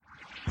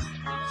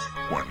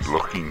When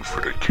looking for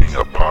the king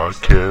of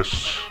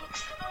podcasts,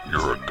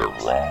 you're at the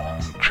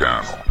wrong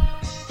channel.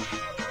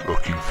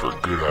 Looking for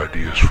good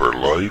ideas for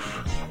life?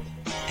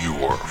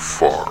 You are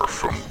far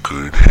from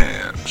good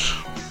hands.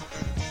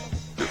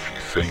 If you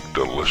think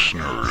the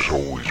listener is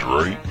always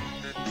right,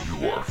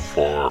 you are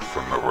far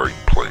from the right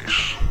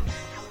place.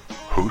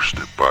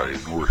 Hosted by a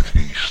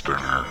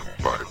Northeasterner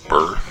by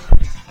birth,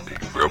 a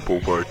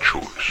rebel by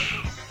choice.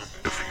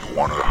 If you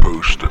want a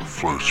host that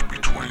floats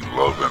between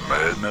love and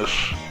madness,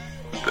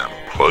 then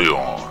play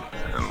on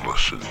and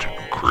listen to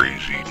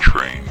Crazy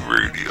Train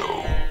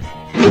Radio.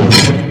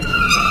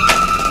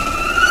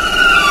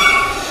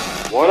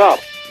 What up?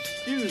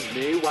 Excuse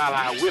me while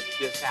I whip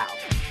this out.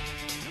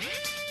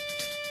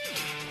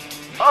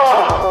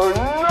 Oh,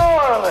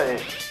 gnarly!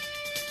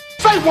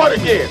 Say what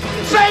again?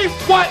 Say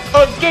what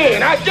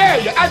again? I dare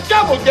you. I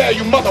double dare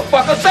you,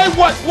 motherfucker. Say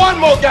what one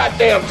more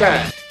goddamn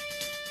time.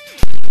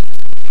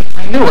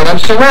 I knew it. I'm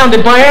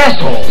surrounded by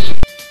assholes.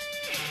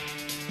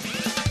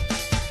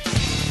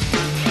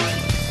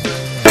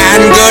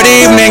 And good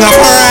evening,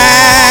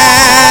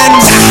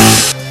 friends.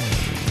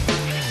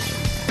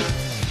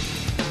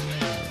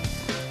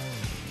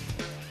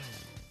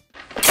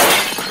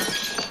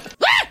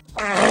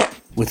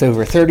 With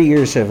over 30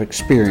 years of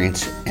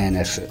experience and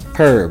a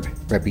superb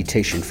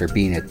reputation for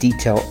being a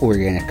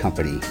detail-oriented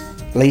company,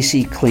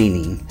 Lacey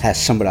Cleaning has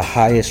some of the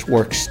highest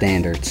work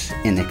standards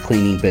in the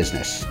cleaning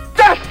business.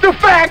 That's the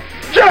fact,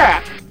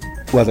 Jack!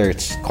 Whether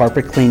it's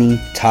carpet cleaning,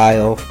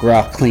 tile,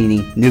 grout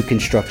cleaning, new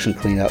construction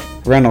cleanup,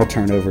 rental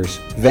turnovers,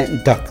 vent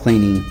and duct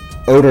cleaning,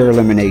 odor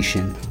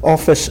elimination,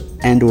 office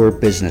and or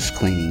business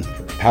cleaning,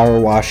 power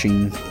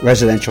washing,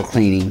 residential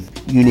cleaning,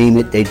 you name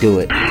it, they do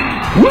it.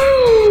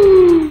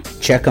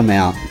 Check them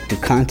out. To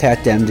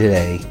contact them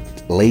today,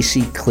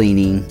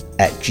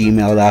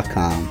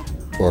 laceycleaning@gmail.com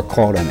or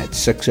call them at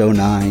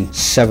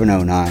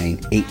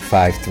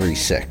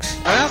 609-709-8536.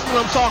 That's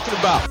what I'm talking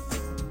about.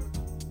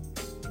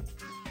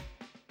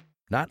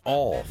 Not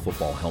all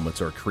football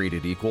helmets are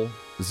created equal.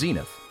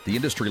 Zenith, the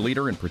industry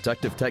leader in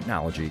protective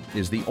technology,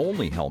 is the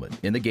only helmet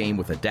in the game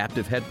with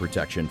adaptive head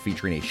protection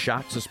featuring a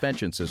shock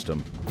suspension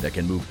system that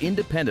can move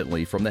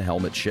independently from the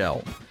helmet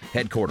shell.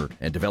 Headquartered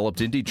and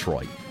developed in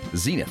Detroit,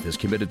 Zenith is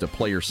committed to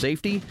player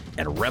safety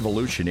and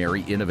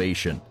revolutionary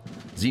innovation.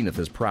 Zenith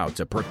is proud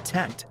to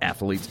protect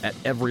athletes at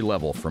every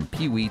level from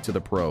Pee Wee to the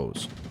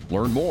pros.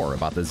 Learn more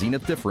about the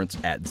Zenith difference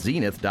at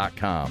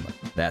zenith.com.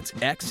 That's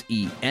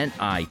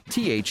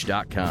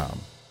XENITH.com.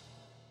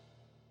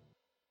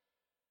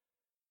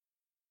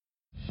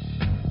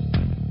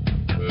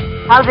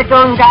 How's it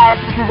going, guys?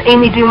 This is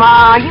Amy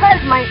Dumas. You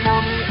guys might know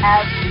me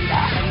as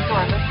Rita, and you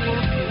are listening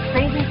to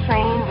Crazy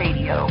Train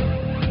Radio.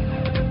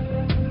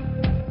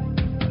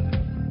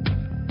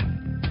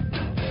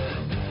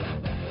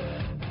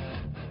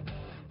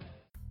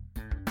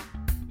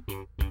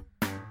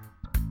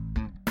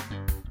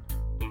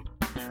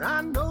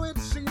 I know it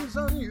seems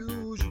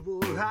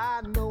unusual,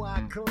 I know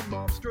I come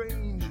off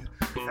strange.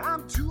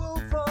 I'm too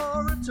old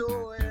for a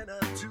toy and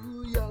I'm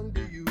too young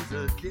to use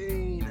a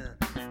cane.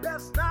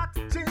 Best not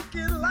to take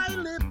it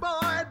lightly,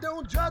 boy,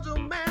 don't judge a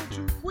man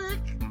too quick.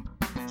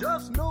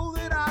 Just know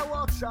that I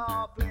walk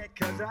softly,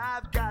 cause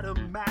I've got a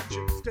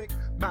magic stick,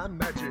 my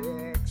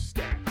magic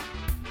stick.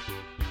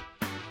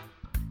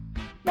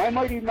 My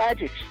Mighty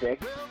Magic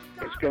Stick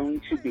is going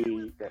to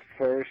be the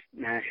first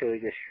nationally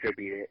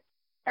distributed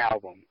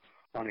album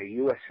on a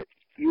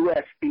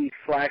USB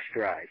flash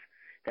drive.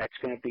 That's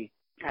going to be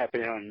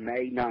happening on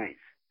May 9th.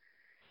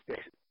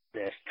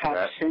 This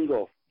top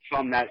single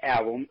from that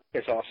album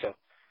is also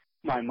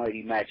My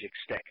Mighty Magic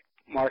Stick.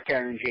 Mark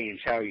Aaron James,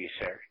 how are you,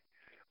 sir?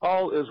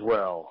 All is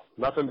well.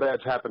 Nothing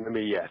bad's happened to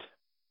me yet.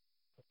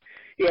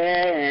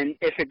 Yeah, and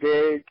if it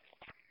did,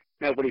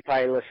 nobody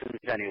probably listens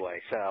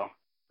anyway, so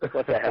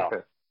what the hell.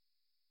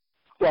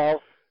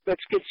 Well,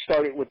 let's get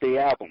started with the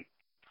album.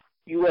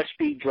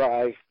 USB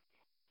drive.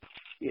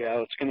 You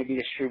know, it's going to be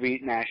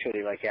distributed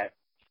nationally like that.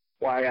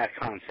 Why that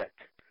concept?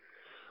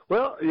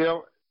 Well, you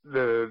know,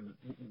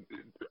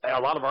 a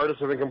lot of artists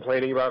have been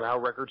complaining about how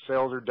record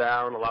sales are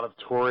down. A lot of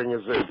touring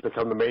has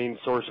become the main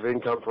source of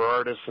income for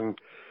artists, and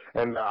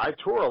I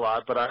tour a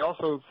lot. But I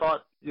also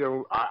thought, you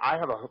know, I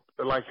have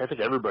like I think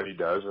everybody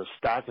does, a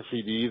stack of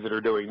CDs that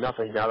are doing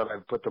nothing now that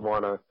I've put them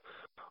on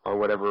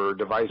whatever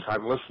device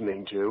I'm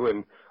listening to,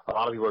 and a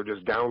lot of people are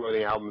just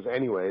downloading albums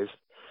anyways.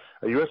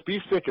 A USB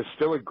stick is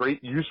still a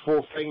great,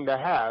 useful thing to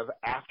have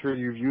after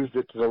you've used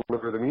it to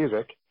deliver the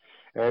music,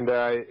 and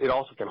it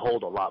also can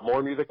hold a lot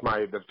more music.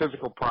 The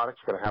physical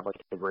product's going to have like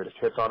the greatest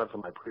hits on it from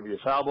my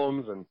previous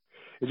albums, and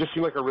it just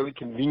seemed like a really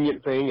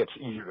convenient thing. It's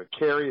easier to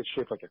carry. It's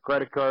shaped like a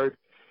credit card.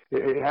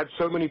 It had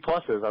so many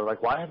pluses. I was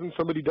like, why hasn't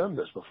somebody done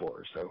this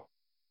before? So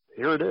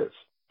here it is.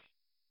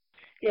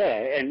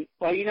 Yeah, and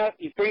well, you know,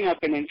 you bring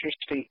up an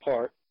interesting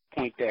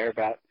point there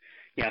about,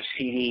 you know,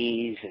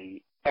 CDs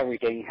and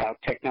everything, how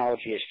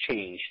technology has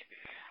changed.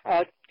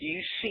 Do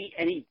you see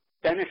any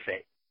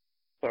benefit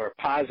or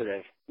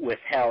positive with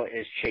how it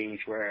has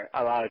changed, where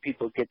a lot of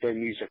people get their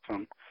music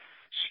from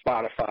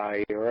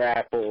Spotify or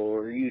Apple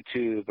or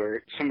YouTube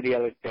or some of the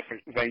other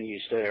different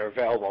venues that are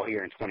available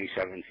here in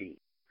 2017?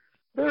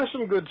 There are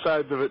some good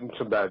sides of it and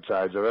some bad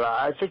sides of it.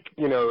 I think,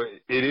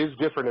 it is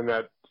different in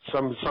that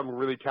some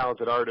really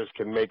talented artist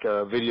can make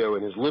a video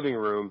in his living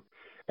room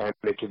and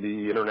it can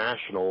be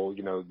international,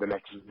 the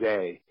next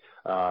day.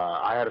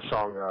 I had a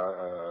song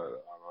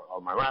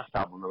on my last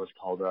album that was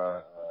called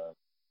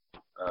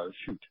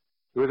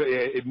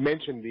It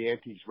mentioned the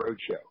Antiques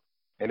Roadshow.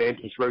 And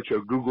Antiques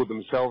Roadshow Googled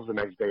themselves the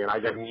next day, and I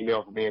got an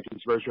email from the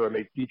Antiques Roadshow, and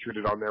they featured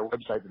it on their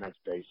website the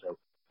next day. So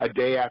a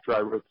day after I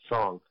wrote the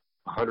song,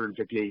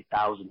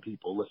 158,000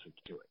 people listened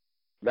to it.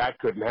 That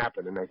couldn't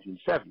happen in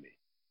 1970.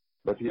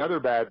 But the other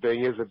bad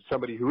thing is that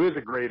somebody who is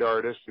a great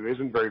artist, who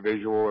isn't very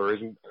visual or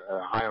isn't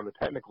high on the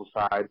technical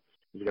side,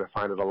 is going to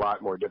find it a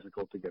lot more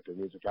difficult to get their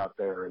music out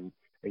there and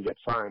get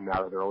signed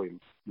now that there are only,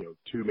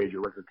 2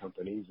 major record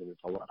companies, and it's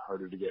a lot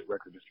harder to get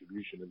record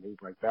distribution and things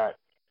like that.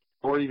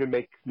 Or even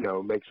make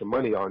some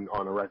money on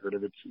a record.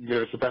 If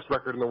it's the best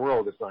record in the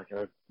world, it's not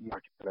gonna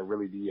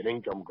really be an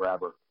income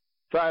grabber.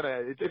 So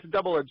it's a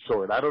double-edged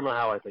sword. I don't know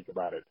how I think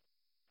about it.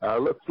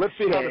 Let's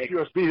see how the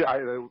USB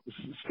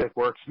stick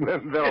works, and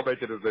then I'll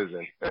make a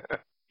decision.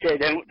 Okay,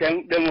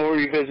 then we'll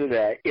revisit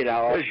that.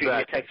 I'll shoot you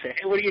a text. Say,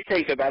 hey, what do you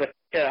think about it?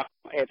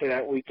 After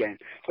that weekend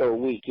or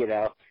week,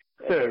 at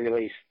the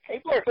release.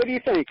 Hey, Mark, what do you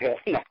think?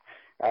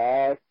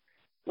 I'm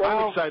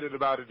excited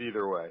about it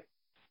either way.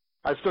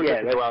 I still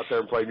get to go out there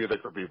and play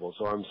music for people,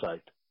 so I'm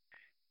psyched.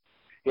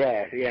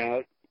 Yeah,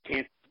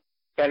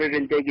 better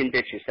than digging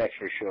ditches, that's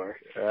for sure.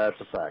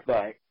 That's a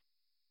fact.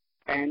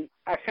 And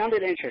I found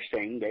it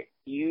interesting that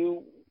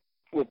you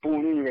were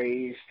born and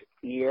raised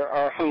near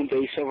our home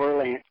base of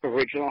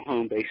original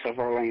home base of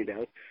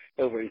Orlando,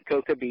 over in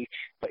Cocoa Beach,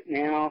 but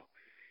now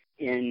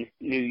in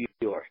New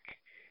York.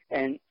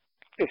 And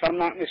if I'm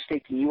not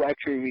mistaken, you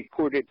actually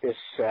recorded this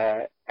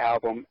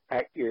album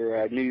at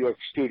your New York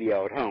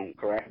studio at home,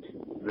 correct?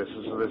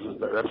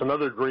 That's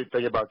another great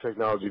thing about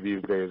technology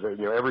these days.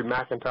 Every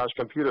Macintosh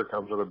computer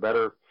comes with a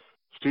better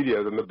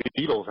studio than the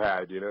Beatles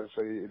had.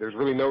 So there's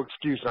really no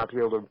excuse not to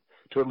be able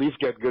to at least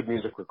get good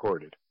music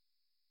recorded.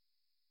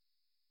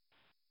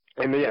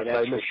 And yes,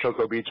 I miss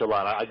Cocoa Beach a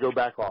lot. I go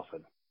back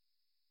often.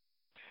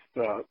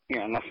 Well,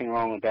 nothing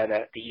wrong with that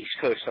at the east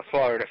coast of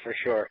Florida for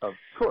sure. Of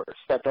course.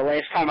 But the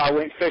last time I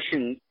went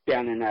fishing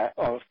down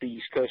off the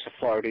east coast of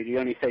Florida, the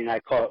only thing I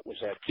caught was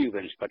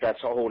Cubans, but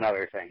that's a whole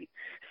other thing.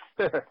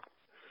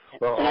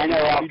 Well, and I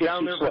know I'll be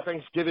down there for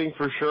Thanksgiving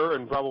for sure,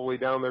 and probably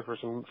down there for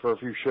a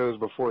few shows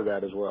before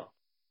that as well.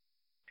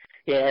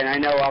 Yeah, and I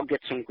know I'll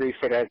get some grief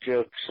for that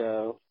joke,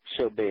 so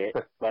be it.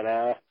 But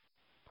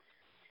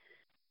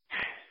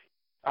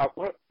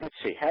let's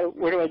see,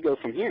 where do I go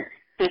from here?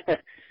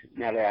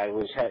 Now that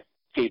I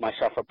gave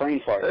myself a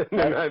brain fart.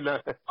 No.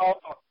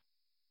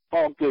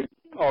 All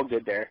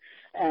good there.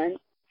 And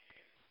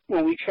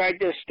when we tried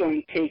this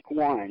during take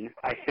one,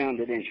 I found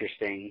it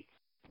interesting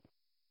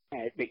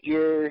that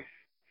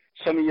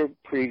some of your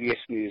previous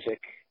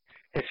music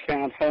has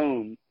found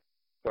homes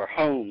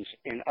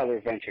in other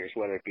ventures,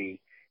 whether it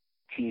be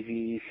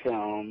TV,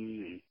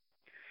 film,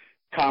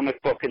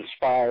 comic book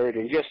inspired,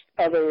 and just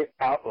other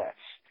outlets.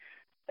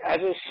 As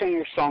a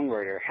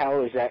singer-songwriter,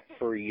 how is that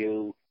for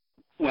you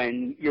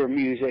when your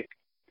music,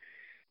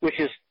 which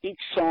is each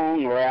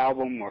song or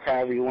album or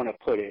however you want to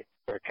put it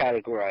or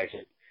categorize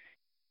it,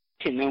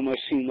 can almost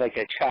seem like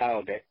a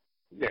child, that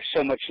there's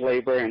so much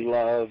labor and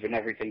love and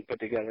everything put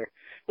together,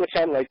 which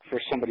I like for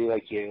somebody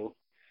like you.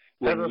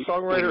 As a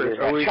songwriter,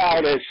 it's always...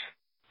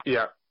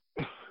 Yeah.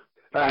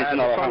 As a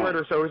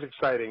songwriter, it's always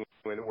exciting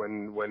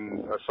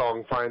when a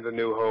song finds a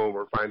new home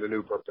or finds a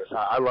new purpose.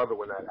 I love it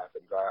when that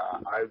happens.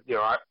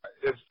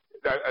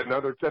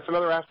 That's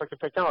another aspect of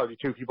technology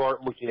too. People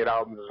aren't looking at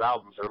albums as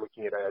albums; they're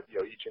looking at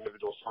each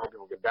individual song.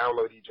 People can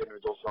download each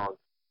individual song.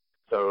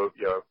 So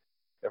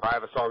if I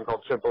have a song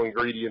called "Simple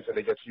Ingredients" and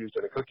it gets used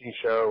in a cooking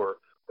show,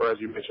 or as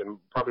you mentioned,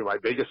 probably my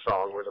biggest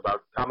song was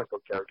about comic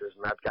book characters,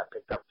 and that got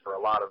picked up for a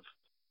lot of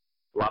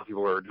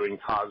people are doing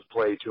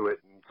cosplay to it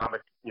and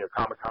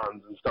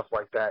Comic-Cons and stuff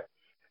like that.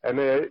 And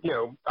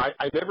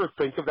I never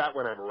think of that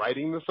when I'm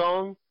writing the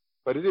song,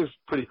 but it is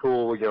pretty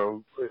cool. It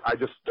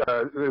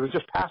was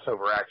just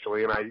Passover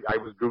actually, and I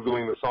was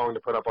Googling the song to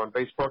put up on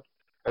Facebook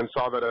and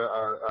saw that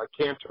a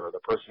cantor, the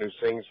person who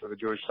sings for the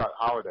Jewish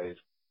holidays,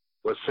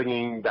 was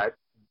singing the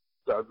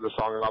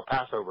song about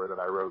Passover that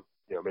I wrote,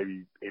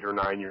 maybe 8 or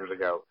 9 years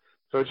ago.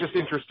 So it's just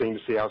interesting to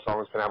see how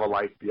songs can have a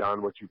life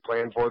beyond what you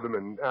plan for them,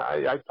 and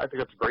I think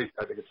that's great.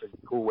 I think it's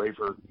a cool way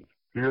for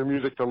your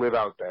music to live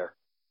out there.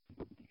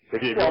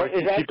 If you want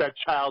to keep that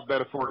child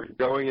metaphor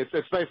going, it's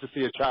nice to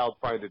see a child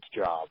find its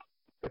job.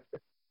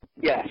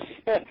 Yes.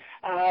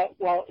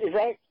 Well, is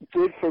that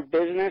good for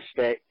business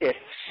that if,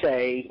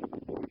 say,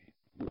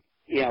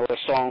 a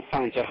song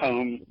finds a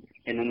home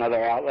in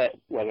another outlet,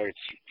 whether it's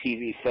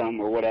TV, film,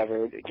 or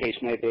whatever the case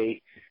may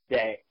be,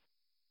 that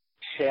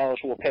sales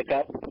will pick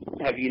up?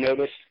 Have you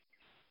noticed?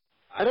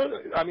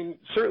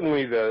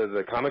 Certainly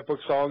the comic book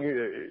song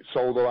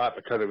sold a lot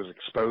because it was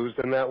exposed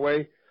in that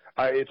way.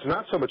 It's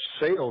not so much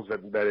sales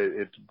that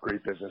it's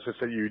great business. It's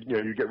that you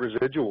get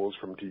residuals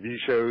from TV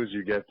shows,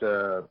 you get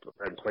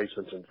and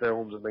placements in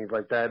films and things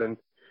like that, and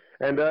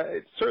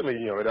it certainly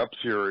it ups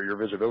your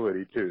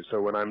visibility too.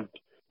 So when I'm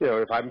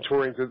if I'm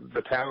touring to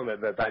the town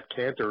that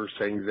Cantor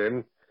sings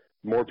in,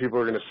 more people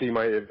are going to see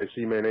if they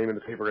see my name in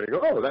the paper, they're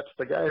going to go, oh, that's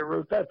the guy who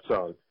wrote that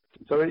song.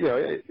 So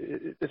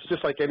it's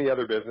just like any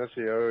other business.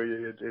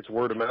 It's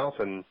word of mouth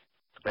and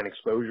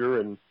exposure,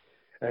 and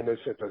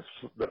if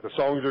the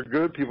songs are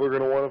good, people are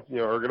going to want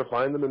to are going to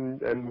find them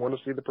and want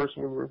to see the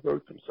person who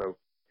wrote them. So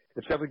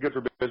it's definitely good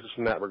for business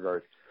in that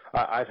regard.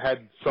 I've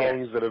had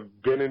songs that have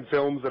been in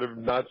films that have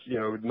not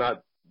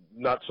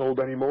sold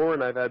anymore,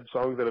 and I've had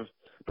songs that have,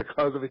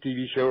 because of a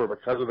TV show or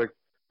because of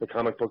the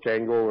comic book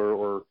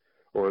angle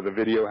or the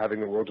video having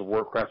the World of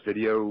Warcraft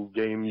video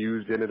game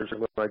used in it or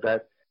something like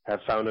that, have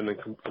found a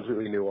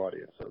completely new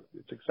audience. So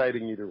it's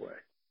exciting either way.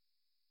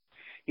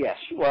 Yes.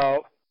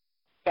 Well,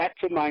 back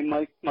to my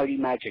Mighty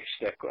Magic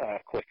Stick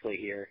quickly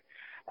here.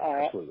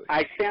 Absolutely.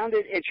 I found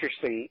it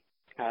interesting,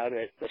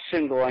 the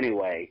single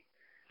anyway,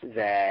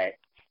 that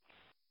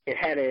it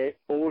had an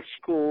old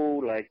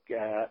school,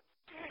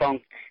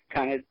 funk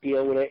kind of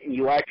deal with it, and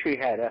you actually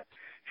had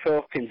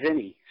Phil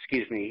Kenzini,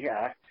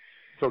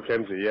 Phil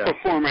Kenzie, yeah.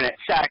 Performing at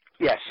sax,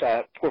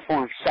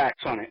 performed sax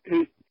on it.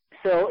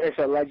 Phil is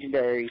a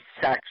legendary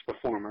sax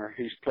performer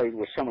who's played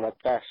with some of the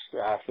best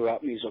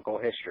throughout musical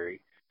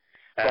history.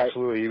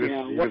 Absolutely. He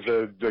was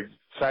the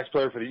sax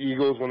player for the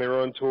Eagles when they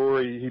were on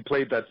tour. He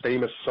played that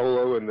famous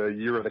solo in The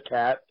Year of the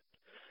Cat,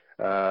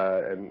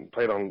 and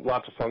played on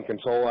lots of funk and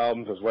soul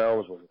albums as well.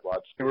 Was with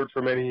Rod Stewart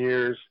for many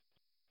years.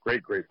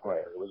 Great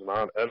player. It was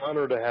an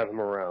honor to have him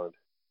around.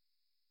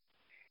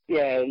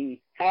 Yeah, and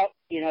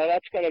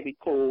that's got to be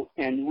cool.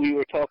 And we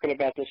were talking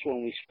about this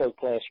when we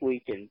spoke last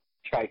week and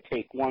tried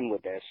take one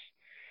with this.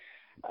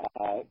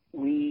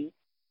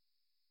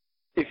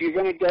 If you're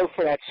going to go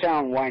for that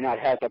sound, why not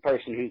have the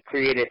person who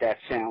created that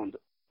sound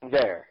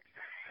there?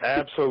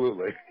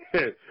 Absolutely.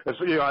 That's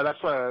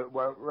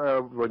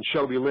when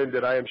Shelby Lynn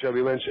did I Am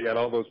Shelby Lynn, she had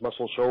all those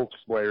Muscle Shoals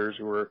players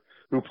who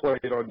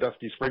played on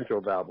Dusty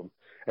Springfield's album,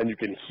 and you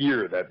can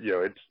hear that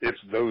it's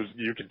those.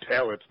 You can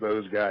tell it's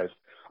those guys.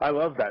 I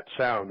love that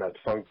sound, that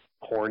funk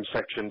horn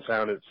section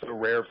sound. It's so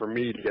rare for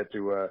me to get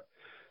to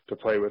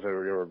play with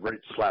a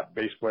great slap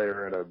bass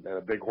player and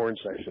a big horn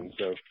section.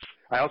 So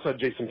I also had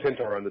Jason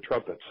Pintar on the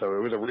trumpet, so it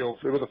was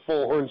a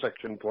full horn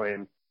section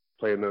playing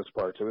those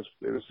parts. It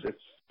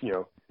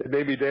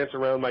made me dance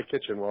around my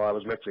kitchen while I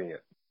was mixing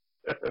it.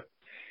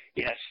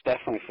 Yes,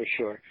 definitely, for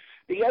sure.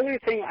 The other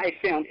thing I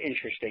found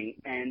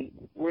interesting, and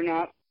we're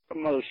not the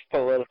most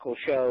political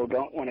show,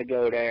 don't want to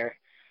go there,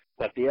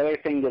 but the other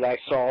thing that I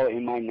saw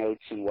in my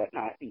notes and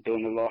whatnot, and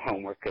doing a little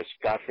homework, because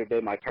God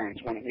forbid my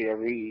parents wanted me to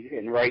read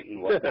and write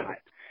and whatnot,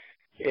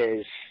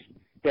 is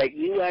that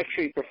you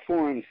actually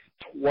performed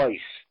twice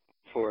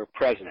for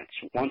presidents.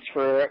 Once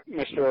for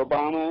Mr.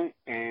 Obama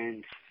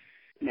and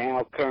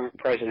now current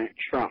President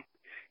Trump.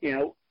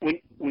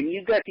 When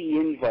you got the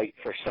invite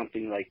for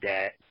something like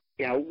that,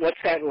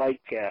 what's that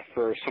like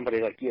for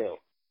somebody like you?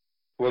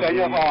 Well, I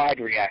know how I'd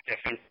react if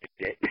I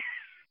did it.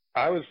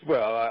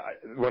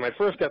 When I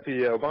first got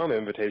the Obama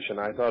invitation,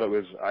 I thought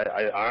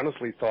I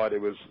honestly thought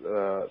it was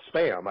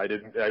spam.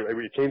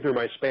 It came through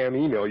my spam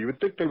email. You would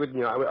think they would,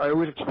 I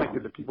always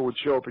expected that people would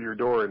show up at your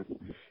door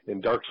in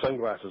dark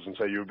sunglasses and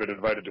say you've been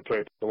invited to play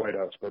at the White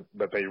House,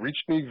 but they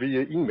reached me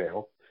via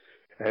email,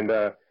 and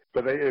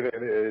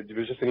it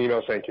was just an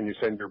email saying, can you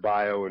send your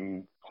bio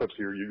and clips?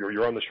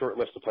 You're on the short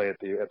list to play at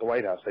the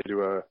White House. They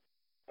do a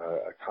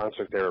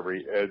concert there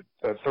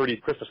 30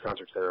 Christmas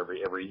concerts there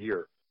every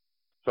year.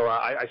 So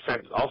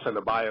I'll send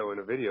a bio and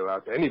a video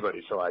out to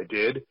anybody. So I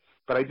did,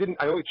 but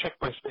I only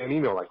checked my spam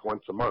email like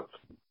once a month.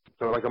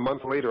 So like a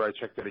month later, I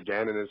checked it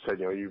again, and it said,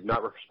 you've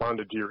not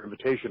responded to your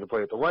invitation to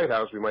play at the White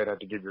House. We might have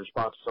to give your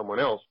spot to someone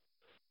else.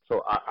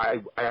 So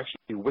I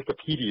actually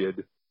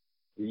Wikipedia'd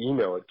the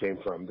email it came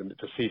from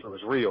to see if it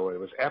was real. It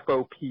was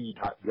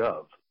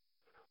FOP.gov.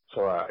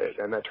 So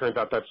and that turns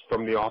out that's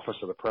from the office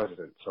of the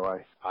president. So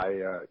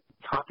I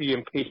copy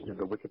and pasted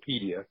the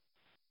Wikipedia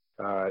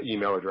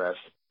email address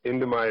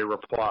into my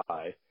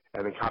reply,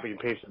 and then copy and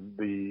pasted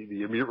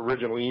the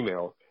original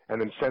email,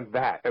 and then sent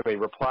that, and they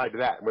replied to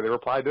that. And when they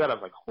replied to that, I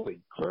was like, holy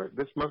crap,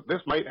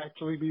 this might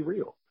actually be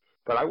real.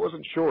 But I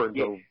wasn't sure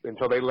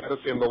until they let us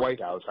in the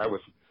White House. I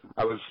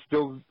was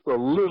still a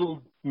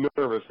little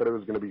nervous that it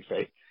was going to be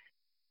fake.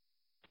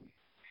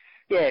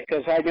 Yeah,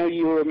 because I know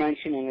you were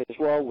mentioning it as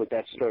well with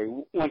that story.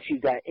 Once you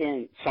got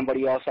in,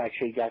 somebody else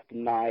actually got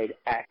denied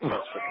access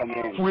to come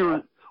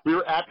in. We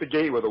were at the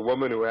gate with a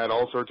woman who had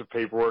all sorts of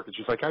paperwork, and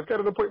she's like, I've got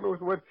an appointment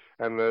with one.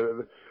 And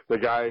the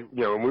guy,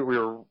 and we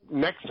were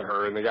next to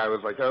her, and the guy was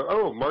like,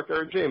 oh, Mark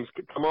Eric James,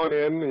 come on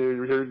in,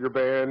 here's your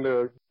band.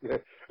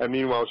 And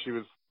meanwhile, she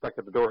was stuck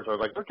at the door, so I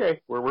was like,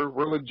 okay, we're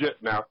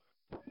legit now.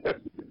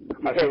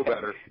 I feel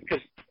better.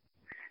 Because,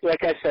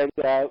 like I said,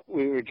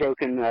 we were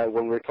joking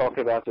when we were talking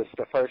about this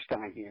the first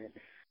time here,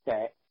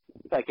 that,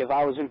 like, if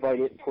I was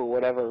invited for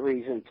whatever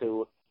reason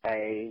to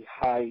a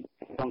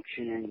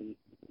high-functioning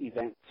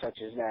event such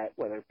as that,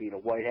 whether it be the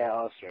White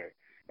House or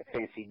a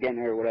fancy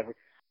dinner or whatever,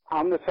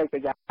 I'm the type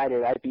of guy that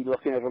I'd be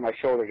looking over my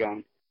shoulder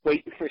going,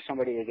 waiting for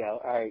somebody to go,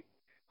 all right,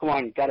 come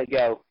on, gotta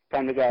go,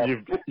 time to go.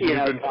 You've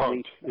been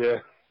punked. Yeah.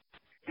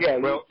 Yeah.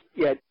 Well,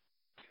 yeah.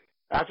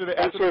 After the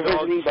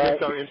dog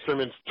sniffed our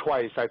instruments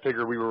twice, I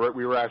figured we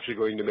were actually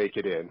going to make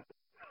it in.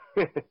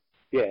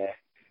 Yeah.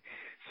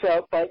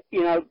 So, but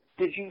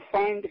did you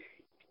find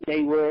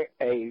they were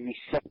a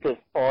receptive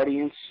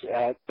audience?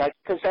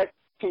 Because that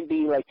can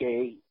be like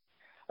a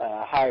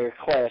higher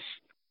class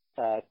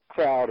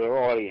crowd or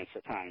audience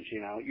at times.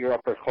 You're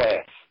upper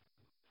class.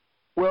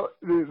 Well,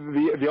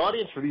 the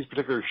audience for these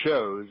particular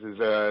shows is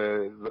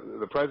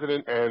the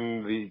president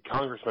and the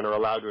congressman are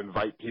allowed to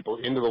invite people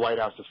into the White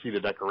House to see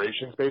the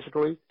decorations,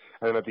 basically.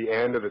 And then at the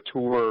end of the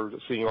tour,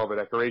 seeing all the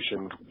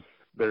decorations,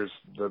 there's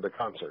the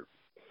concert.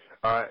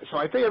 So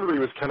I think everybody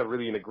was kind of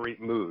really in a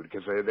great mood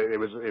because it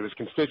was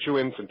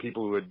constituents and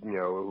people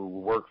who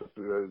worked with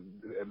the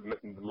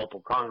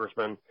local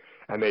congressmen,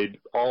 and they'd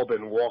all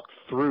been walked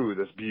through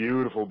this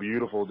beautiful,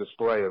 beautiful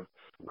display of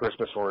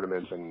Christmas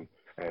ornaments and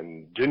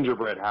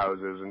gingerbread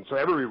houses, and so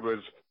everybody was.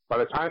 By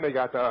the time they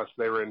got to us,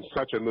 they were in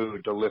such a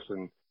mood to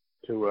listen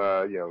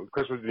to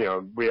Christmas.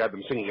 We had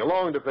them singing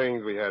along to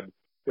things.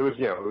 It was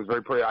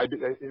very pretty.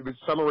 It was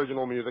some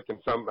original music and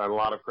a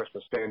lot of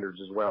Christmas standards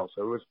as well.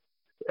 So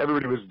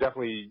everybody was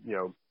definitely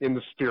in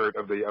the spirit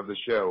of the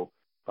show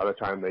by the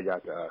time they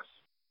got to us.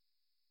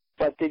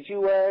 But did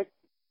you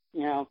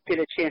get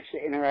a chance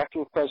to interact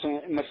with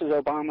President and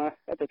Mrs. Obama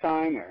at the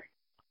time, or?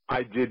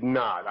 I did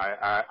not.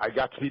 I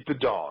got to meet the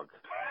dog.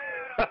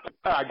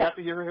 I got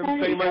to hear him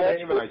say my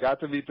name, and I got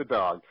to meet the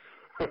dog.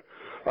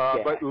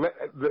 But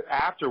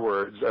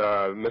afterwards,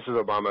 Mrs.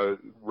 Obama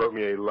wrote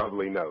me a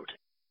lovely note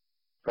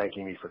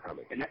thanking me for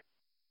coming.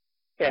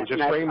 Yeah,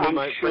 just framed in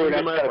my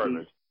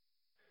apartment.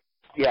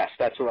 Yes,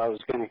 that's what I was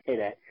going to hit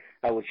at.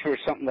 I would sure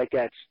something like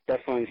that's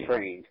definitely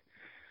framed.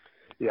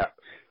 Yeah.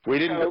 We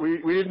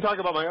didn't talk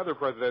about my other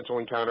presidential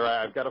encounter.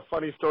 I've got a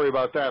funny story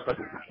about that,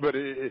 but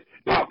it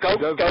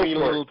does lean a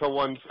little to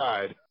one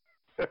side.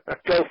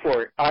 Go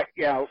for it.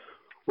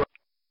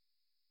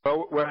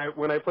 Well,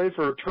 when I played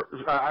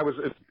I was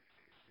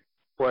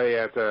play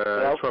at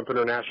Trump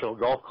International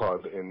Golf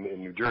Club in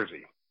New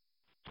Jersey.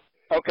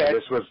 Okay. And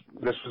this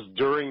was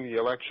during the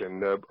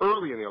election,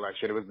 early in the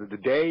election. It was the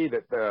day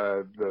that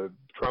the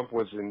Trump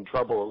was in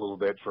trouble a little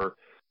bit for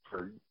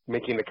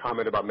making the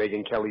comment about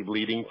Megyn Kelly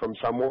bleeding from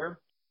somewhere.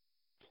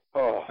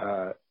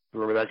 Oh.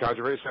 Remember that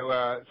controversy?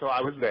 So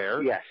I was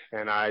there. Yes.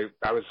 And I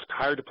was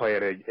hired to play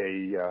at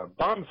a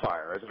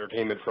bonfire as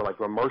entertainment for like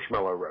a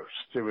marshmallow roast.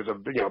 It was a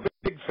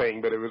big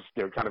thing, but it was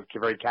kind of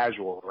very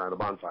casual around a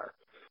bonfire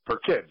for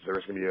kids. There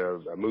was going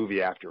to be a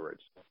movie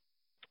afterwards.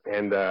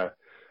 And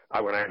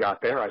when I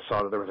got there, I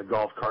saw that there was a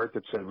golf cart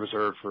that said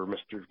reserved for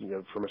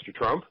Mr.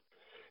 Trump.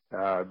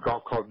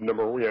 Golf cart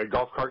number 1.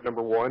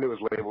 It was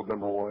labeled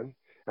number 1.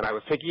 And I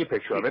was taking a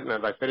picture of it, and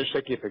as I finished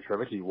taking a picture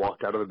of it, he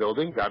walked out of the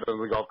building, got into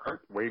the golf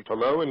cart, waved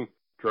hello, and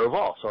drove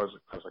off. So I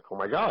was like, oh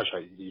my gosh,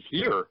 he's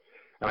here.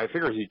 And I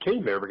figured he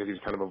came there because he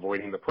was kind of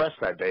avoiding the press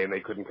that day, and they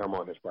couldn't come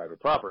on his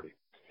private property.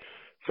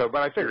 So,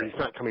 but I figured he's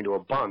not coming to a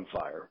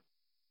bonfire.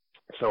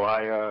 So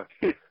I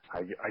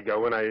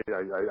go and I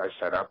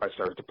set up. I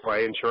started to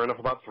play, and sure enough,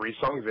 about 3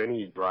 songs in,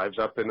 he drives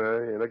up in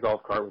a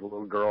golf cart with a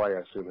little girl, I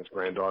assume his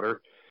granddaughter,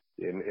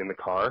 in the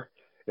car.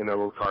 In a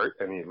little cart,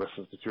 and he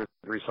listens to 2 or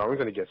 3 songs,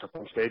 and he gets up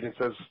on stage and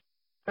says,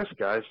 "This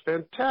guy's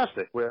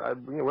fantastic.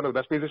 One of the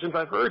best musicians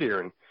I've heard here,"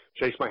 and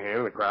shakes my hand,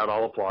 and the crowd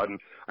all applaud. And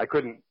I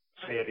couldn't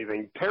say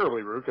anything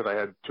terribly rude because I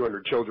had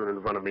 200 children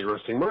in front of me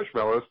roasting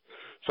marshmallows.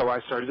 So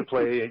I started to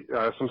play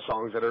some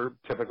songs that are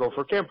typical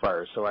for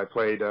campfires. So I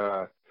played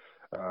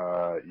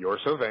 "You're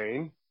So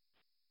Vain,"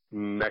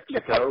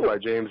 "Mexico" by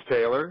James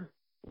Taylor,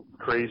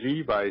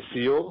 "Crazy" by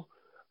Seal,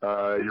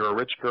 "You're a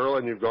Rich Girl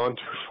and You've Gone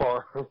Too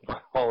Far"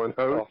 by Hall &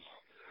 Oates.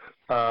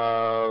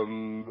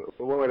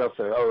 What else?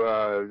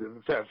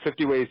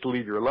 50 Ways to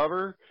Leave Your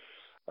Lover,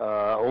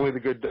 Only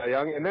the Good Die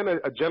Young. And then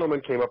a gentleman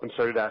came up and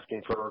started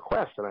asking for a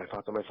request, and I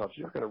thought to myself,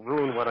 you're going to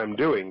ruin what I'm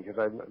doing because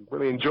I'm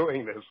really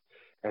enjoying this.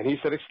 And he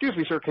said, "Excuse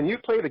me, sir, can you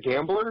play The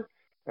Gambler?"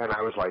 And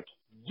I was like,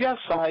 "Yes,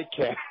 I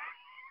can."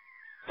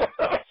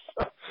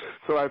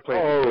 So I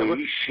played The Gambler.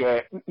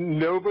 Shit.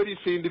 Nobody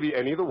seemed to be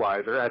any the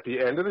wiser. At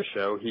the end of the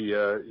show,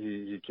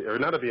 or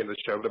not at the end of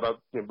the show, but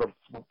about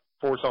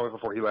 4 songs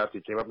before he left,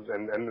 he came up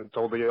and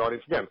told the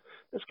audience again,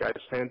 "This guy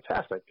is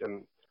fantastic."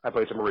 And I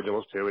played some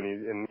originals too,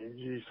 and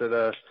he said,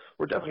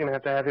 "We're definitely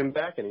going to have him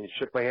back." And he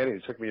shook my hand,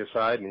 and he took me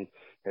aside, and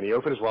he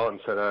opened his wallet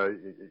and said,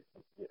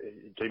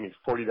 he gave me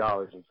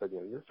 $40 and said,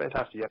 "You're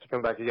fantastic. You have to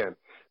come back again."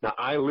 Now,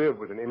 I live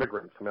with an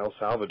immigrant from El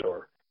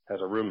Salvador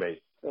as a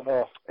roommate.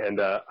 And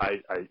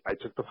I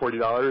took the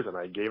 $40 and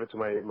I gave it to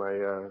my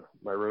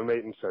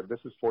roommate and said,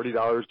 "This is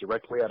 $40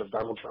 directly out of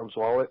Donald Trump's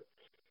wallet,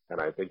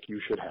 and I think you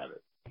should have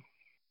it."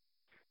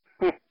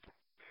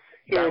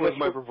 That was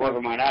my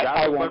performance.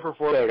 That was my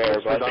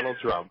performance for Donald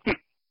Trump.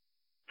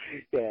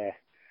 Yeah.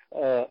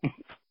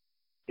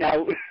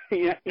 Now,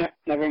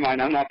 never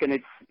mind. I'm not going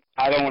to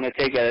I don't want to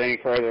take it any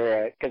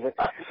further because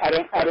I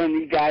don't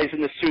need guys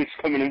in the suits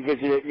coming and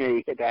visiting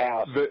me at the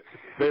house.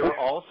 They were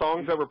all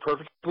songs that were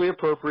perfectly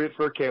appropriate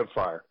for a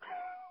campfire.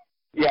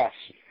 Yes.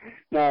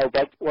 No,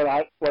 but what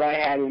I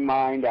had in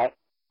mind,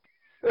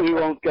 we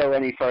won't go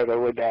any further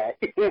with that.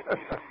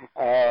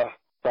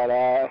 But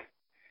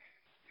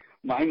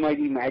My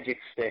Mighty Magic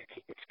Stick,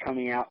 it's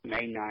coming out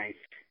May 9th.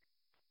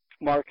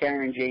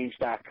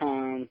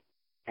 MarkAaronJames.com,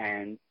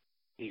 and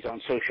he's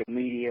on social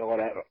media, all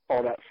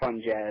that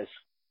fun jazz.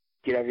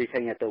 Get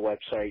everything at the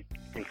website,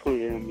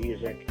 including the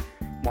music.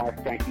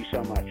 Mark, thank you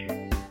so much.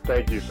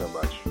 Thank you so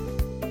much.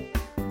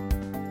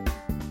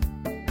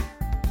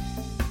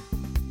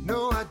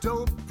 No, I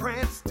don't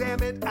prance,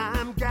 damn it,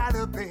 I'm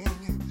galloping.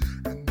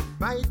 And there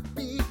might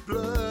be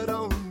blood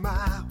on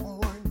my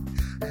horn.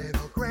 And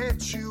I'll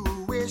grant you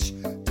a wish,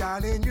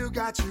 darling, you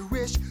got your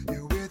wish.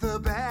 You're with a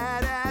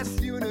badass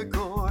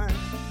unicorn.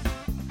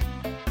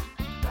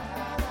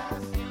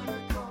 Badass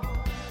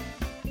unicorn.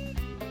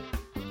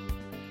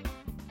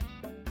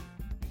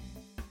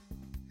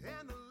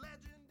 And the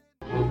legend...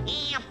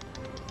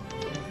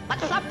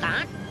 What's up,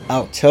 Doc?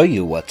 I'll tell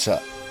you what's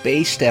up.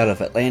 Based out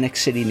of Atlantic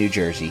City, New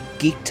Jersey,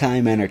 Geek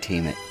Time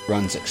Entertainment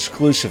runs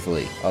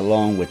exclusively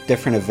along with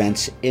different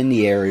events in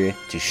the area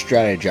to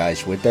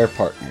strategize with their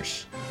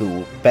partners who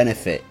will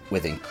benefit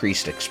with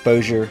increased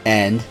exposure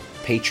and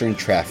patron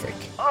traffic.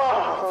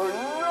 Oh,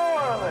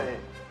 gnarly!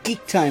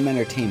 Geek Time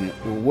Entertainment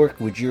will work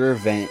with your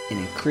event in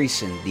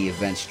increasing the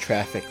event's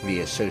traffic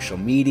via social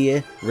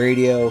media,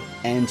 radio,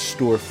 and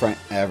storefront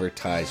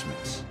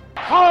advertisements.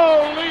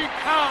 Holy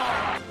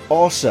cow!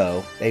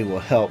 Also, they will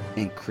help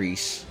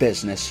increase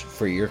business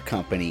for your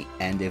company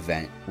and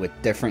event with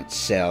different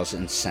sales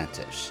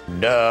incentives.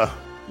 Duh.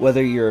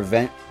 Whether your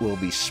event will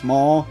be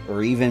small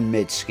or even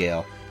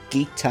mid-scale,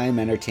 Geek Time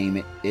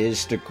Entertainment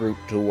is the group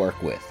to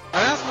work with.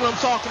 That's what I'm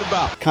talking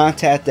about.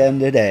 Contact them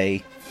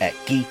today at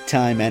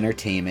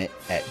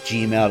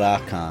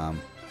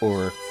geektimeentertainment@gmail.com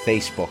or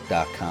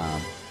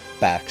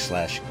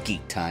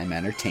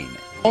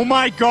facebook.com/geektimeentertainment. Oh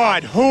my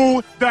God,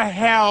 who the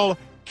hell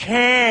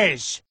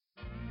cares?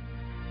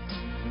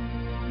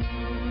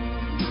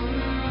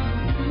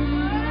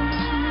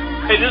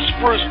 Hey, this is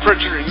Bruce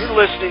Pritchard, and you're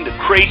listening to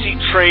Crazy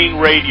Train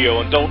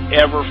Radio, and don't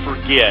ever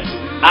forget,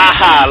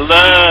 I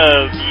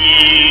love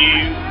you.